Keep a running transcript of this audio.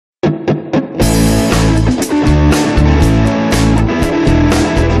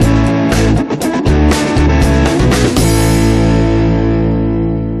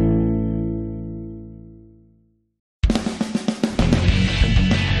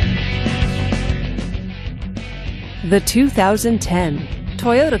The 2010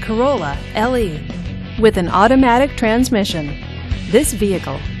 Toyota Corolla LE. With an automatic transmission, this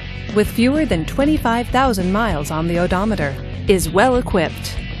vehicle, with fewer than 25,000 miles on the odometer, is well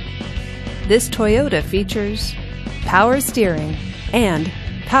equipped. This Toyota features power steering and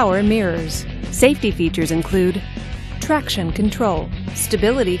power mirrors. Safety features include traction control,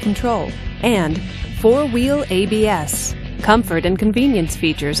 stability control, and four-wheel ABS. Comfort and convenience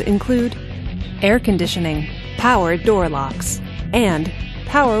features include air conditioning, power door locks, and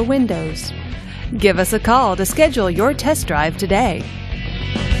power windows. Give us a call to schedule your test drive today.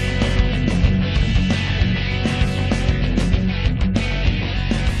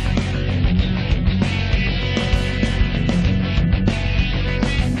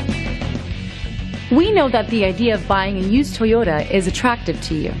 We know that the idea of buying a used Toyota is attractive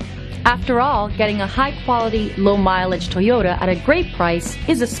to you. After all, getting a high-quality, low-mileage Toyota at a great price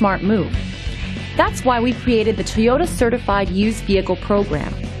is a smart move. That's why we created the Toyota Certified Used Vehicle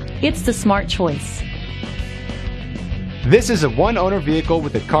Program. It's the smart choice. This is a one-owner vehicle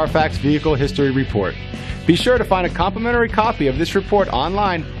with a Carfax Vehicle History Report. Be sure to find a complimentary copy of this report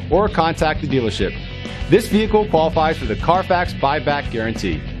online or contact the dealership. This vehicle qualifies for the Carfax Buyback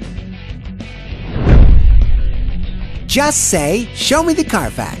Guarantee. Just say, "Show me the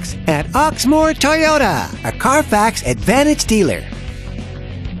Carfax" at Oxmoor Toyota, a Carfax Advantage dealer.